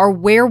are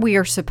where we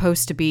are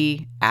supposed to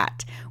be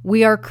at.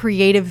 We are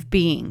creative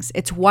beings.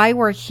 It's why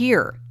we're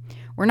here.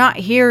 We're not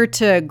here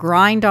to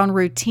grind on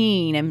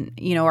routine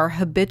and, our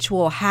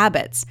habitual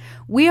habits.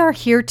 We are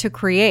here to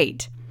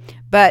create.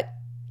 But,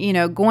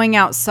 going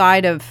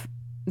outside of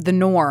the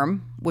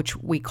norm, which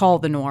we call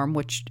the norm,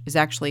 which is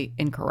actually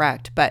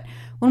incorrect. But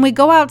when we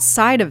go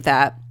outside of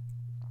that,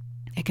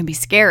 it can be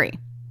scary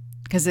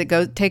because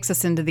it takes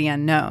us into the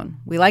unknown.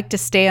 We like to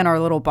stay in our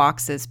little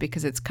boxes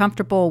because it's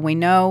comfortable. We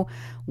know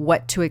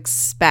what to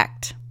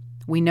expect.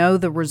 We know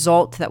the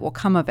result that will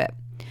come of it.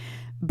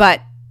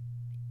 But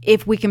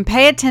if we can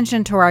pay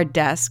attention to our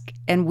desk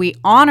and we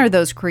honor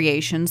those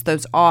creations,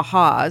 those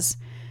ahas,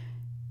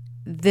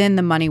 then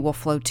the money will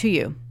flow to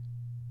you.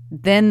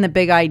 Then the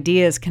big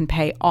ideas can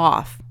pay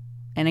off.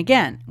 And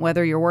again,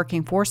 whether you're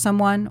working for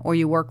someone or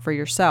you work for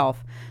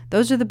yourself,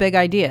 those are the big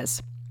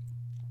ideas.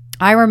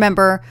 I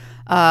remember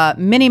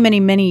many, many,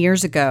 many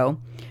years ago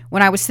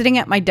when I was sitting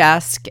at my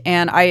desk,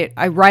 and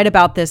I write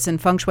about this in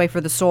Feng Shui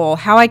for the Soul,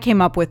 how I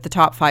came up with the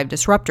top 5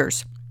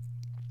 disruptors.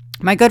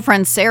 My good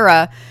friend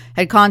Sarah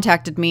had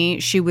contacted me.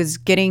 She was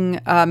getting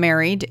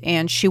married,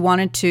 and she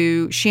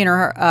and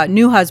her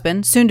new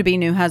husband, soon-to-be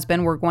new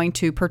husband, were going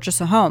to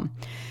purchase a home.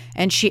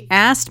 And she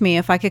asked me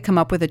if I could come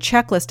up with a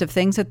checklist of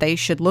things that they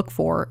should look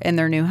for in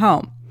their new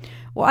home.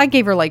 Well, I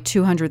gave her like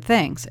 200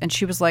 things, and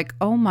she was like,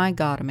 "Oh my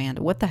God,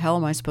 Amanda, what the hell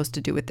am I supposed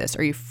to do with this?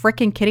 Are you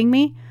freaking kidding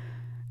me?"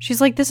 She's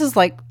like, "This is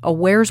like a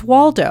Where's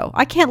Waldo?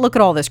 I can't look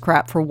at all this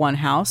crap for one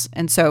house."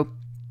 And so,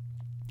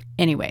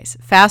 anyways,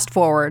 fast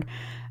forward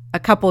a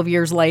couple of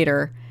years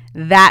later,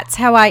 that's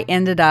how I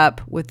ended up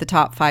with the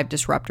top 5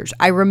 disruptors.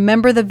 I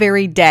remember the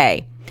very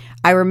day.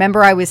 I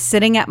remember I was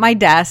sitting at my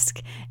desk,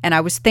 and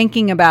I was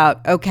thinking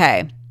about,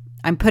 okay,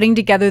 I'm putting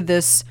together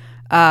this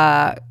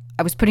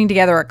I was putting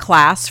together a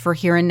class for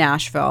here in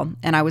Nashville,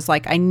 and I was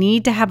like, I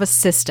need to have a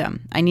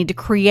system. I need to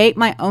create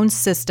my own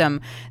system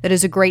that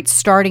is a great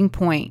starting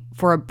point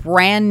for a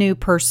brand new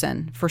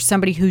person, for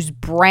somebody who's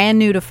brand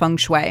new to Feng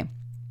Shui.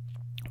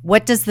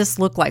 What does this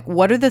look like?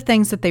 What are the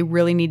things that they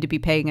really need to be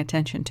paying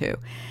attention to?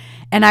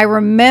 And I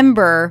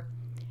remember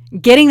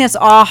getting this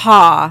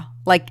aha,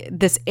 like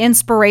this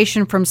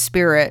inspiration from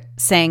Spirit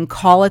saying,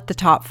 call it the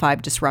top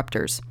 5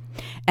 disruptors.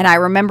 And I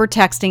remember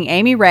texting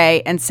Amy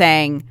Ray and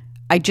saying,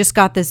 I just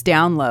got this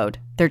download.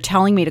 They're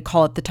telling me to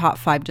call it the top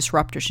 5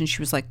 disruptors. And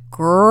she was like,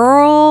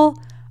 girl,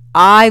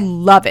 I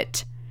love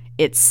it.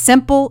 It's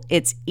simple,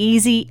 it's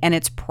easy, and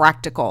it's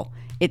practical.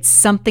 It's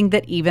something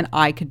that even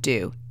I could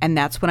do. And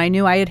that's when I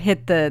knew I had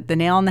hit the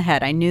nail on the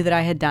head. I knew that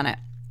I had done it.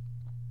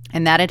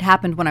 And that had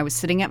happened when I was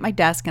sitting at my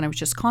desk and I was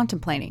just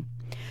contemplating.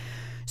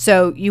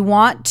 So you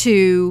want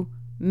to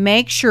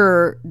make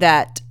sure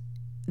that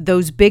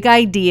those big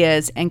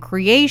ideas and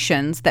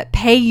creations that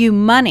pay you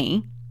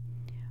money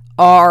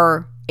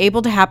are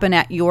able to happen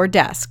at your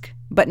desk.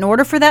 But in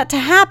order for that to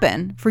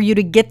happen, for you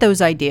to get those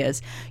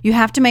ideas, you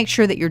have to make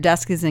sure that your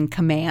desk is in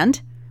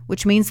command,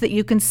 which means that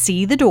you can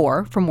see the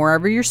door from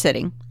wherever you're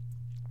sitting.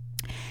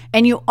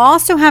 And you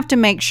also have to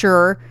make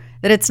sure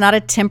that it's not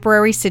a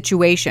temporary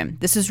situation.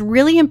 This is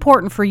really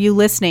important for you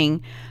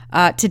listening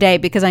today,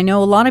 because I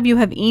know a lot of you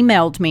have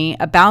emailed me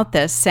about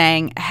this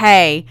saying,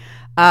 hey,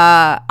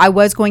 I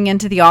was going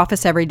into the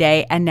office every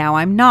day and now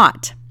I'm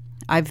not.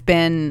 I've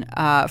been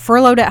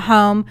furloughed at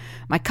home.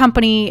 My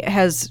company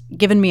has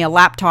given me a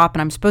laptop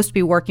and I'm supposed to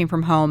be working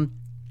from home.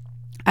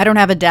 I don't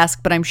have a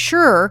desk, but I'm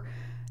sure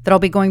that I'll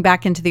be going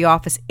back into the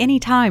office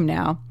anytime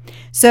now.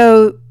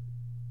 So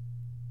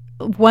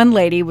one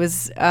lady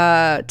was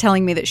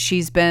telling me that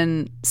she's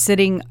been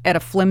sitting at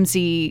a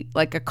flimsy,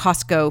 like a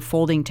Costco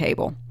folding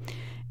table.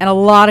 And a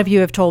lot of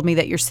you have told me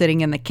that you're sitting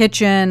in the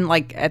kitchen,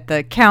 like at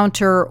the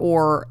counter,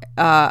 or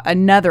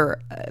another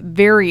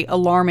very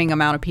alarming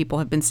amount of people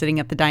have been sitting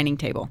at the dining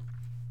table.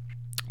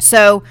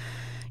 So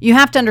you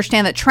have to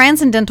understand that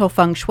transcendental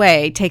Feng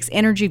Shui takes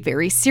energy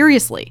very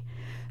seriously.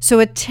 So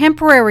a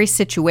temporary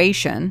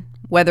situation,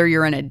 whether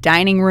you're in a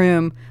dining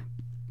room,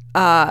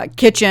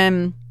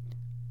 kitchen,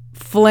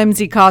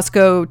 flimsy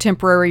Costco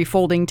temporary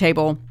folding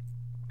table.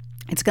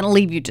 It's going to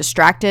leave you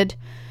distracted.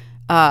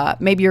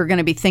 Maybe you're going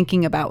to be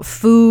thinking about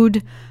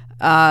food.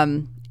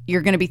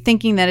 You're going to be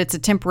thinking that it's a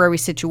temporary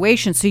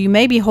situation. So you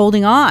may be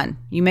holding on.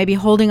 You may be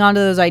holding on to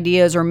those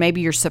ideas, or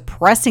maybe you're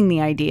suppressing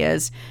the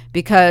ideas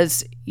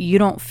because you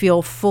don't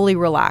feel fully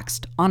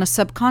relaxed on a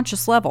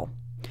subconscious level.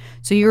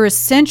 So you're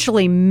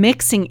essentially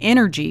mixing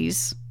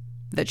energies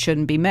that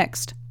shouldn't be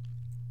mixed.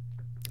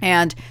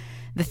 And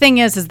the thing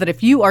is that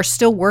if you are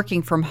still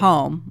working from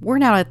home, we're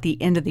now at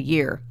the end of the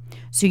year.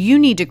 So you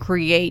need to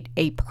create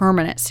a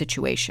permanent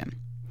situation.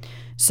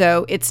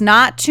 So it's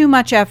not too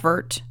much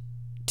effort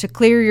to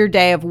clear your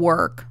day of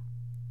work,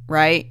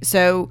 right?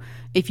 So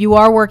if you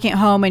are working at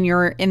home and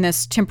you're in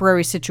this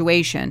temporary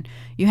situation,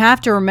 you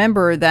have to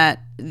remember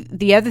that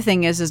the other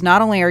thing is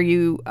not only are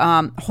you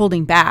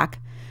holding back,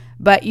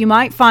 but you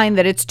might find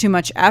that it's too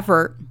much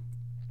effort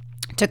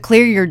to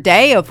clear your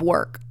day of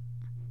work.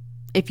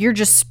 If you're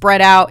just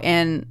spread out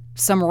in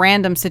some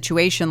random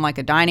situation like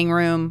a dining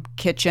room,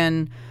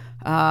 kitchen,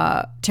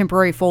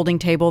 temporary folding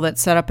table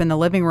that's set up in the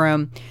living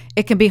room,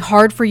 it can be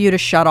hard for you to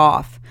shut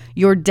off.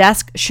 Your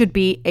desk should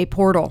be a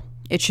portal.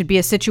 It should be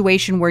a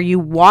situation where you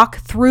walk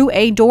through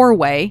a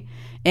doorway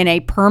in a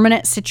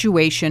permanent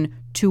situation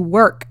to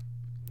work.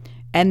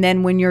 And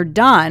then when you're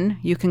done,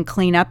 you can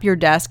clean up your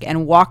desk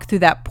and walk through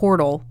that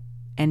portal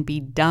and be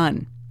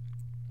done.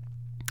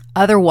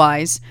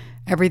 Otherwise,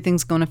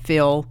 everything's going to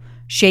feel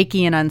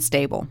shaky and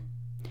unstable.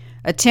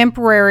 A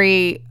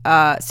temporary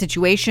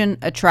situation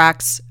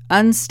attracts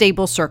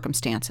unstable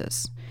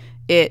circumstances.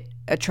 It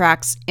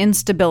attracts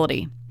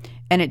instability,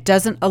 and it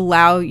doesn't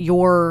allow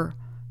your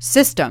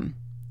system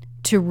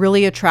to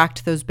really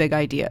attract those big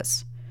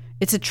ideas.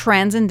 It's a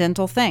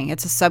transcendental thing.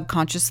 It's a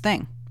subconscious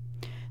thing.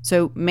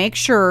 So make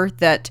sure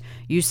that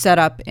you set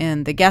up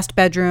in the guest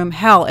bedroom.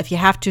 Hell, if you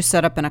have to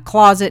set up in a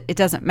closet, it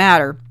doesn't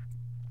matter.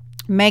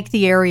 Make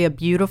the area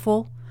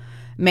beautiful.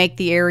 Make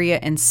the area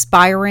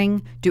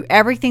inspiring. Do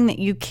everything that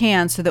you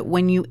can so that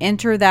when you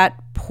enter that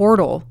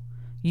portal,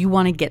 you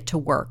want to get to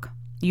work.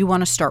 You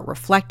want to start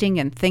reflecting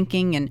and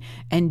thinking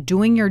and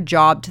doing your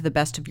job to the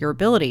best of your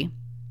ability.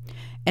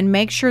 And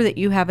make sure that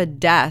you have a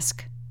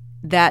desk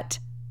that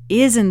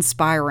is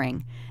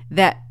inspiring,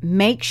 that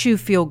makes you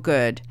feel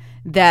good,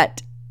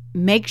 that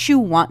makes you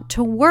want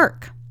to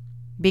work.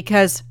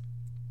 Because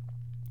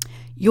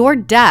your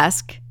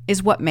desk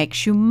is what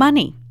makes you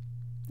money.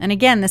 And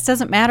again, this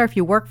doesn't matter if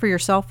you work for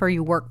yourself or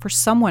you work for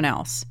someone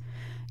else.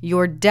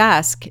 Your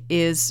desk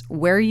is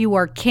where you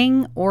are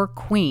king or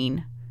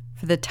queen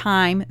for the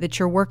time that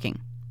you're working.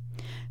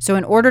 So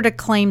in order to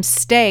claim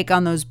stake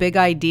on those big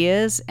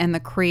ideas and the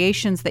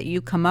creations that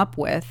you come up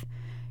with,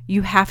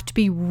 you have to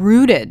be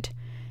rooted.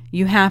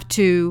 You have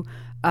to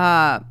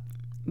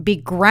be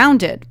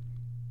grounded.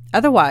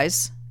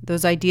 Otherwise,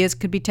 those ideas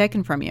could be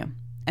taken from you.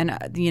 And,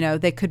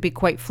 they could be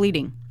quite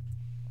fleeting.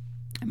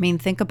 I mean,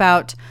 think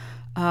about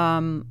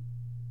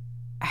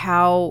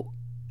how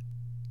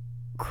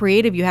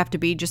creative you have to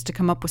be just to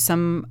come up with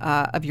some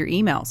of your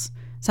emails.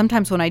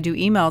 Sometimes when I do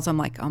emails, I'm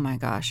like, oh my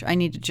gosh, I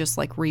need to just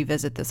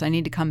revisit this. I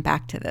need to come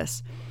back to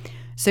this.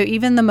 So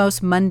even the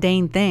most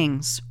mundane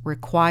things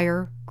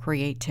require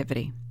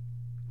creativity.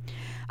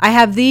 I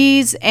have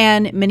these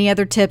and many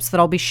other tips that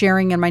I'll be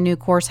sharing in my new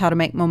course, How to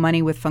Make More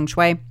Money with Feng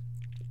Shui.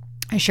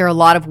 I share a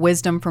lot of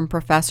wisdom from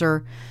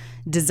Professor,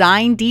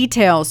 design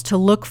details to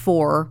look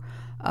for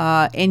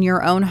in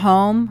your own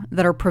home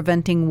that are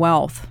preventing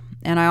wealth.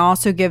 And I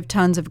also give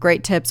tons of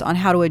great tips on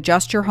how to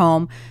adjust your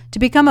home to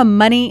become a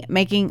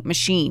money-making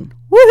machine.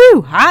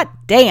 Woohoo! Hot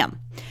damn!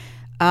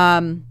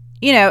 And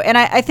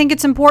I think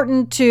it's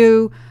important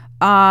to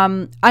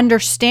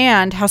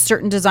understand how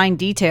certain design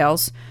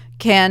details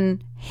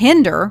can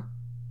hinder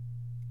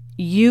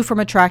you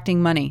from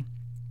attracting money.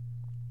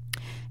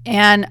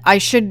 And I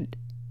should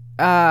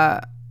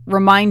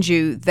remind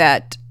you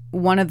that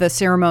one of the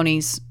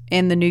ceremonies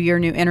in the New Year,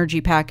 New Energy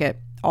packet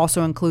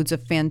also includes a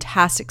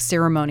fantastic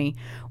ceremony.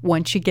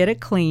 Once you get it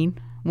clean,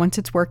 once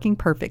it's working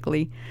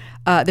perfectly,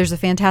 there's a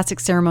fantastic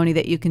ceremony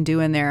that you can do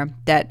in there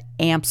that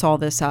amps all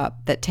this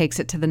up, that takes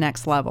it to the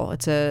next level.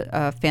 It's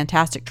a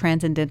fantastic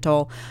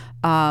transcendental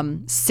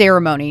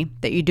ceremony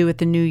that you do at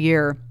the New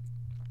Year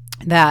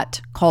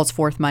that calls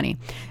forth money.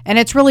 And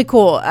it's really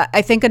cool.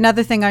 I think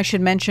another thing I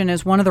should mention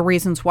is one of the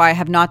reasons why I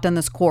have not done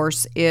this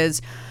course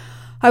is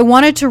I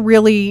wanted to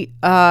really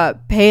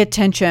pay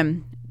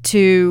attention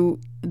to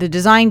the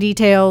design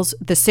details,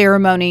 the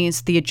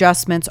ceremonies, the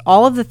adjustments,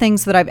 all of the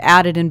things that I've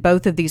added in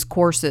both of these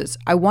courses.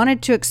 I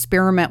wanted to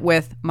experiment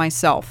with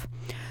myself.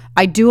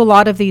 I do a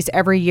lot of these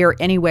every year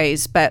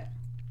anyways, but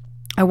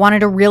I wanted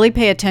to really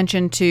pay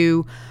attention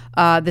to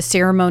the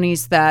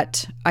ceremonies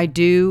that I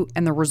do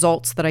and the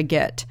results that I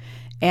get.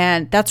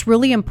 And that's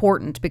really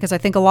important because I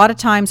think a lot of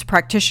times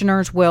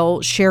practitioners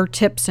will share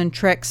tips and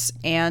tricks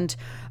and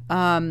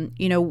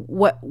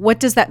what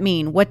does that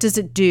mean? What does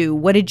it do?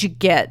 What did you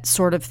get?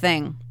 Sort of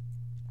thing.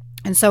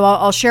 And so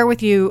I'll share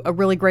with you a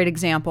really great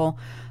example.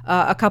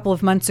 a couple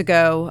of months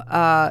ago,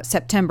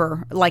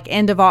 September, like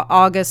end of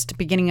August,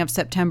 beginning of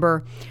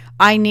September.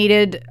 I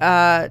needed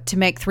to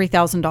make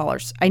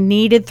 $3,000. I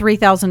needed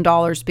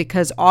 $3,000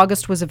 because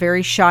August was a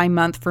very shy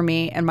month for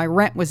me and my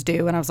rent was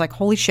due. And I was like,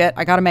 holy shit,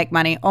 I got to make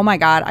money. Oh my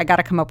God, I got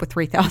to come up with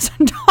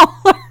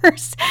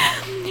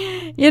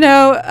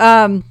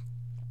 $3,000.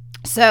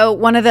 So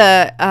one of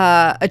the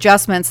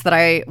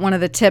one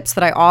of the tips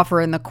that I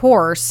offer in the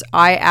course,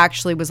 I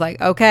actually was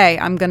like, okay,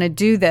 I'm going to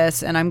do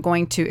this and I'm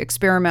going to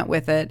experiment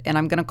with it and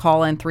I'm going to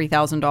call in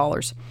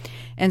 $3,000.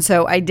 And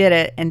so I did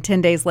it. And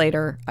 10 days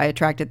later, I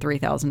attracted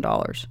 $3,000.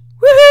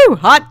 Woohoo!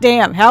 Hot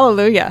damn.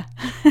 Hallelujah.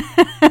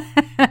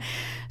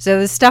 So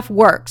this stuff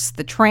works.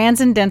 The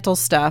transcendental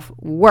stuff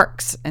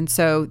works. And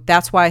so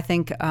that's why I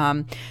think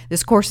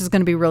this course is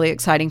going to be really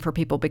exciting for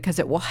people because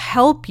it will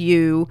help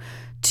you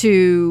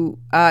to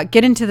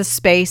get into the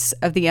space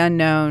of the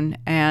unknown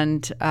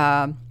and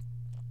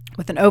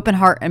with an open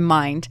heart and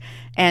mind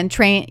and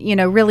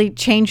really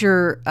change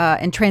your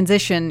and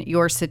transition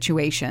your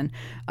situation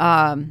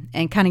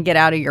and kind of get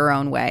out of your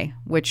own way,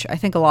 which I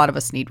think a lot of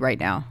us need right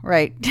now,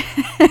 right?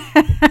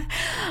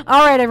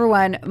 All right,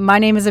 everyone. My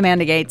name is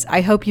Amanda Gates.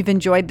 I hope you've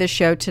enjoyed this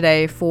show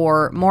today.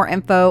 For more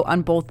info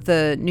on both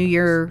the New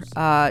Year,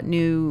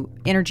 New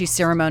Energy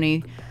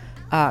Ceremony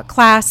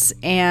class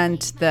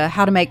and the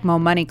How to Make More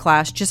Money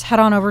class, just head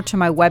on over to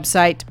my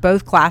website.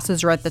 Both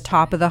classes are at the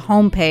top of the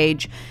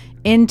homepage,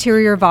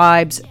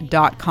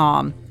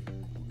 interiorvibes.com.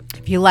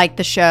 If you like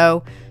the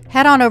show,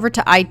 head on over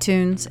to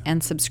iTunes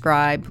and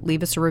subscribe.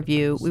 Leave us a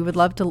review. We would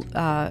love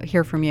to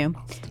hear from you.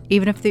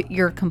 Even if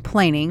you're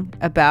complaining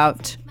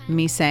about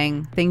me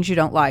saying things you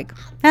don't like.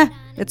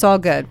 It's all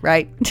good,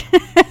 right?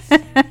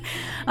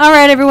 All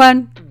right,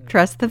 everyone.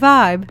 Trust the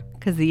vibe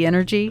because the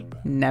energy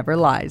never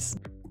lies.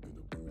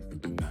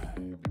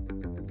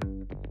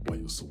 Why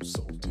you so